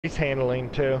He's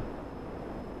handling too.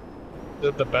 Is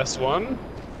it the best one?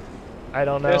 I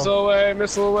don't know. Missile away,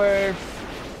 missile away.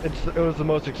 It was the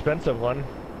most expensive one.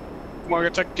 Come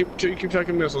on, keep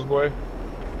checking missiles, boy.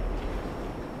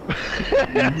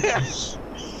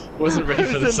 Wasn't ready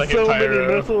for the second so pyro.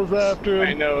 many missiles after him.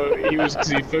 I know,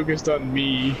 he focused on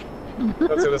me.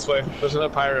 Let's go this way. There's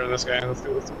another pyro in this guy.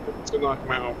 Let's go knock him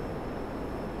out.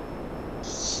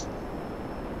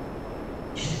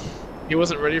 He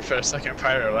wasn't ready for a second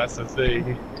pyro, that's the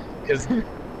thing. Because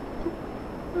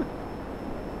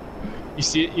you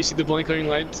see the blinking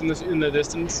lights in the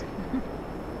distance?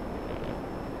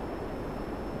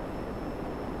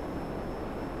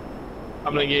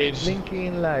 I'm engaged.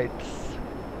 Blinking lights.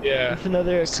 Yeah. It's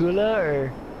another Akula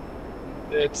or?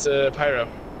 It's pyro.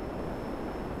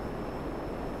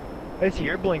 I see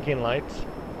your blinking lights.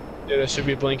 Yeah, there should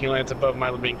be blinking lights above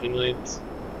my blinking lights.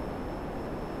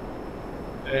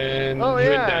 And oh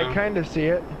yeah, I kind of see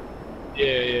it. Yeah,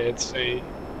 it's a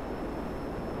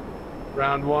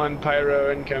round one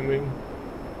pyro incoming.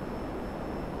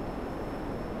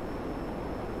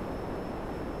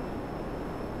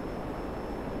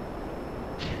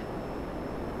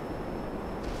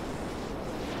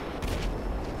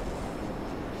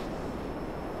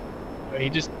 He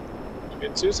just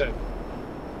committed suicide.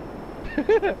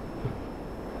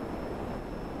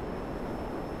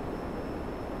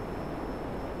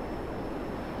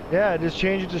 Yeah, just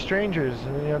change it to strangers,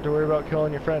 and then you don't have to worry about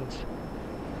killing your friends.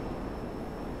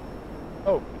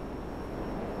 Oh.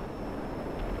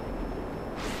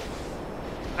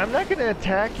 I'm not gonna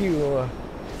attack you.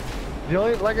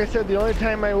 Like I said, the only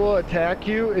time I will attack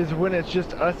you is when it's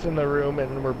just us in the room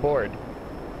and we're bored.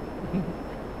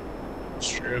 It's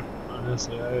true.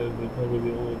 Honestly, I would probably be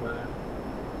the only man.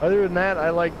 Other than that, I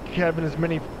like having as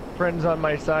many friends on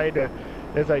my side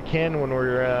as I can when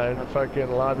we're in a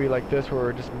fucking lobby like this where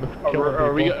we're just killing people.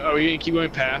 Are we gonna keep going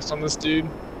past on this dude?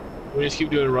 We just keep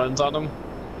doing runs on him?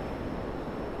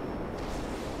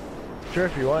 Sure,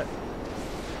 if you want.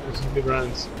 Just good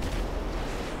runs.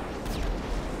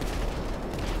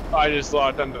 I just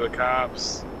locked onto the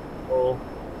cops. Oh,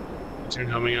 turn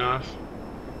homing off.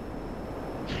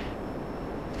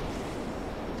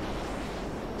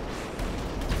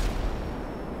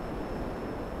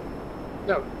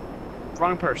 No,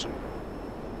 wrong person.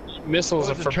 Missiles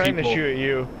are for people. Trying to shoot at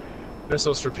you.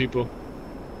 Missiles for people.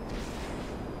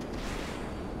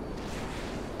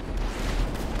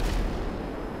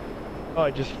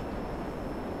 Oh,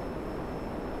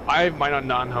 I have mine on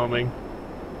non-homing.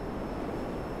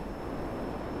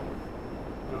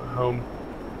 Home.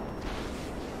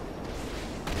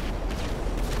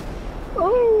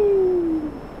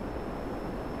 Oh!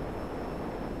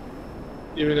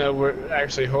 Even though we're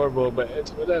actually horrible, but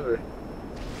it's whatever.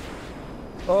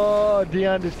 Oh,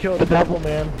 Dion just killed the devil,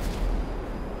 man.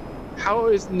 How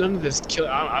is none of this kill?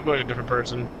 I'm going to a different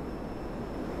person.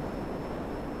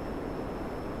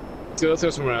 Let's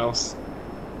go somewhere else.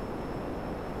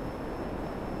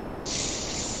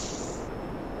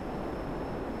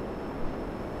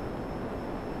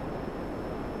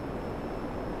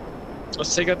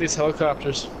 Let's take out these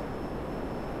helicopters.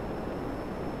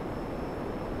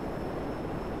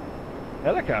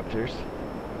 Helicopters?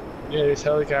 Yeah, these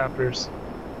helicopters.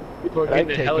 People are getting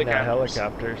in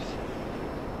helicopters.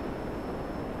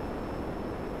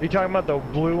 Are you talking about the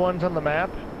blue ones on the map?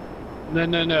 No.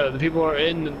 The people are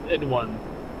in one.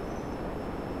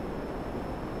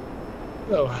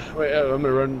 Oh, wait. Oh, I'm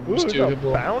gonna run. Ooh, there's a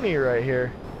bounty right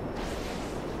here.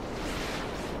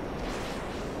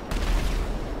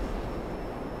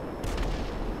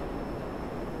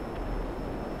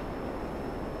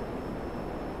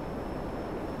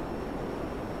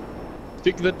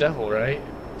 Speak of the devil, right?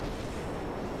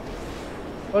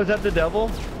 Oh, is that the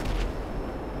devil?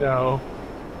 No.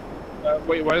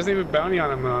 Wait, why doesn't he have a bounty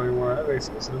on him anymore? That makes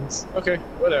no sense. Okay,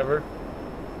 whatever.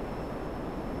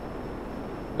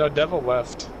 No, devil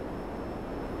left.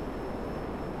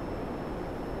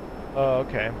 Oh,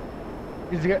 okay.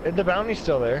 The bounty's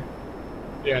still there.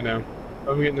 Yeah, I know.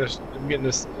 I'm getting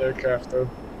this aircraft though.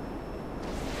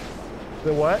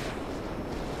 The what?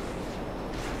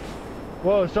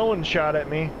 Whoa, someone shot at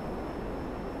me.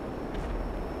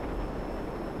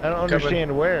 I don't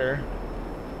understand where.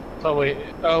 Oh wait,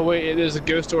 there's a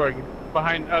ghost org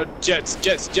behind. Oh, jets.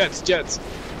 That's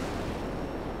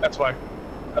why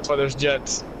there's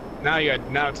jets. Now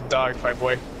it's a dogfight,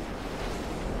 boy.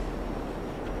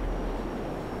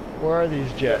 Where are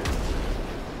these jets?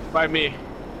 By me.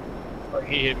 Oh,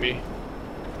 he hit me.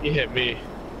 He hit me.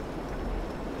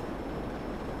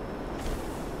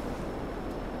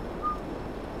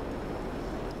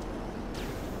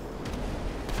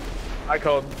 I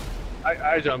called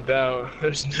I jumped out.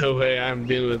 There's no way I'm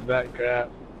dealing with that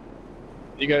crap.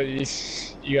 You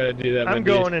gotta do that. I'm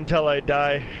going until I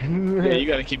die. Yeah, you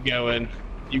gotta keep going.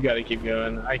 You gotta keep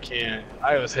going. I can't.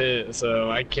 I was hit,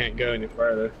 so I can't go any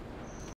further.